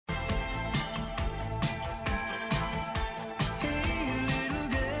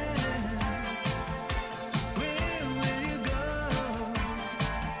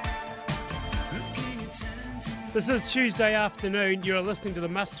This is Tuesday afternoon. You're listening to the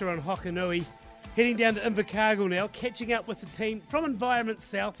muster on Hokanui. Heading down to Invercargill now, catching up with the team from Environment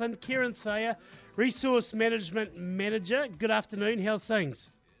Southland. Ciaran Thayer, Resource Management Manager. Good afternoon. How's things?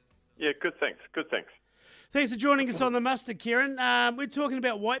 Yeah, good, thanks. Good, thanks. Thanks for joining us on the muster, Ciaran. We're talking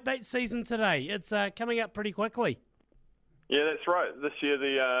about whitebait season today. It's coming up pretty quickly. Yeah, that's right. This year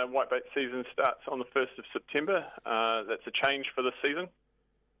the whitebait season starts on the 1st of September. That's a change for this season.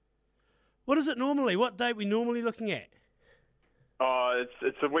 What is it normally? What date are we normally looking at? Oh,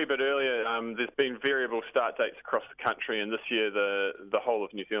 it's a wee bit earlier. There's been variable start dates across the country, and this year the whole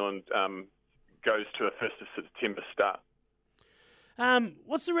of New Zealand goes to a 1st of September start.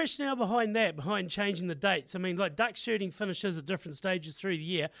 What's the rationale behind that, behind changing the dates? I mean, like duck shooting finishes at different stages through the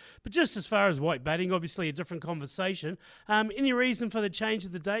year, but just as far as whitebaiting, obviously a different conversation. Any reason for the change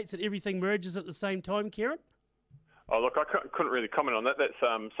of the dates, that everything merges at the same time, Ciaran? Oh, look, I couldn't really comment on that. That's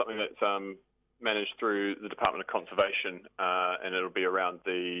something that's managed through the Department of Conservation, and it'll be around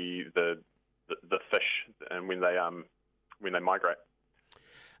the fish and when they migrate.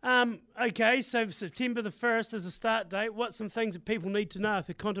 Okay, so September the 1st is the start date. What's some things that people need to know if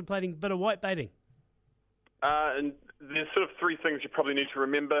they're contemplating a bit of whitebaiting? And there's sort of three things you probably need to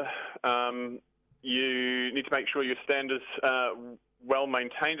remember. You need to make sure your stand is well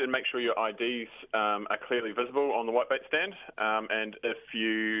maintained and make sure your IDs are clearly visible on the whitebait stand. And if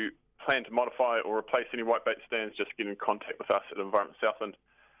you plan to modify or replace any whitebait stands, just get in contact with us at Environment Southland.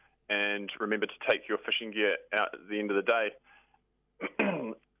 And remember to take your fishing gear out at the end of the day.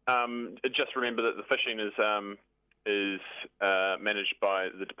 Just remember that the fishing is managed by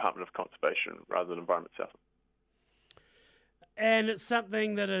the Department of Conservation rather than Environment Southland. And it's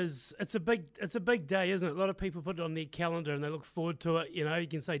something that it's a big day, isn't it? A lot of people put it on their calendar and they look forward to it. You know, you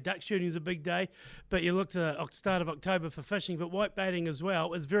can say duck shooting is a big day, but you look to the start of October for fishing. But whitebaiting as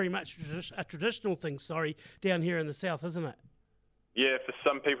well is very much a traditional thing. Down here in the south, isn't it? Yeah, for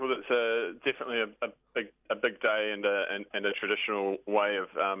some people, that's definitely a big day and a traditional way of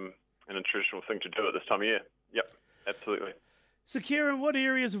and a traditional thing to do at this time of year. Yep, absolutely. So, Ciaran, what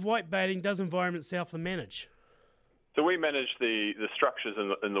areas of whitebaiting does Environment Southland manage? So we manage the structures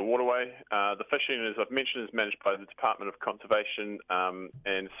in the waterway. The fishing, as I've mentioned, is managed by the Department of Conservation,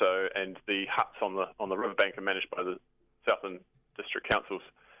 and the huts on the riverbank are managed by the Southland District Councils.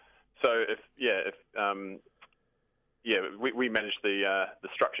 So we manage the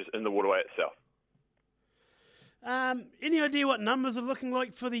structures in the waterway itself. Any idea what numbers are looking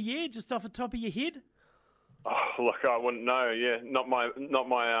like for the year, just off the top of your head? Oh, look, I wouldn't know. Yeah, not my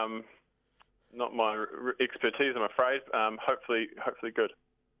expertise, I'm afraid. Hopefully good.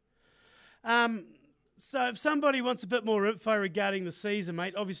 So if somebody wants a bit more info regarding the season,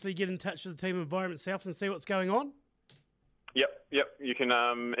 mate, obviously get in touch with the team of Environment South and see what's going on. Yep. You can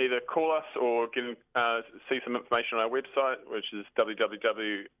either call us or see some information on our website, which is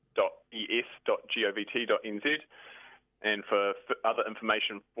www.es.govt.nz. And for other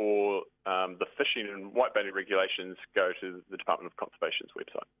information for the fishing and whitebaiting regulations, go to the Department of Conservation's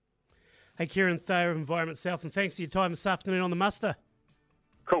website. Hey, Ciaran Thayer of Environment South, and thanks for your time this afternoon on the muster.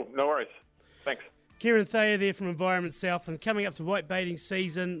 Cool, no worries. Thanks. Ciaran Thayer there from Environment South, and coming up to whitebaiting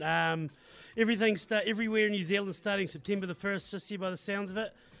season. Everything everywhere in New Zealand starting September the 1st, just here by the sounds of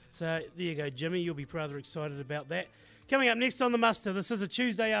it. So there you go, Jimmy. You'll be rather excited about that. Coming up next on the muster, this is a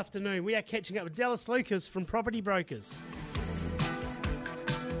Tuesday afternoon. We are catching up with Dallas Lucas from Property Brokers.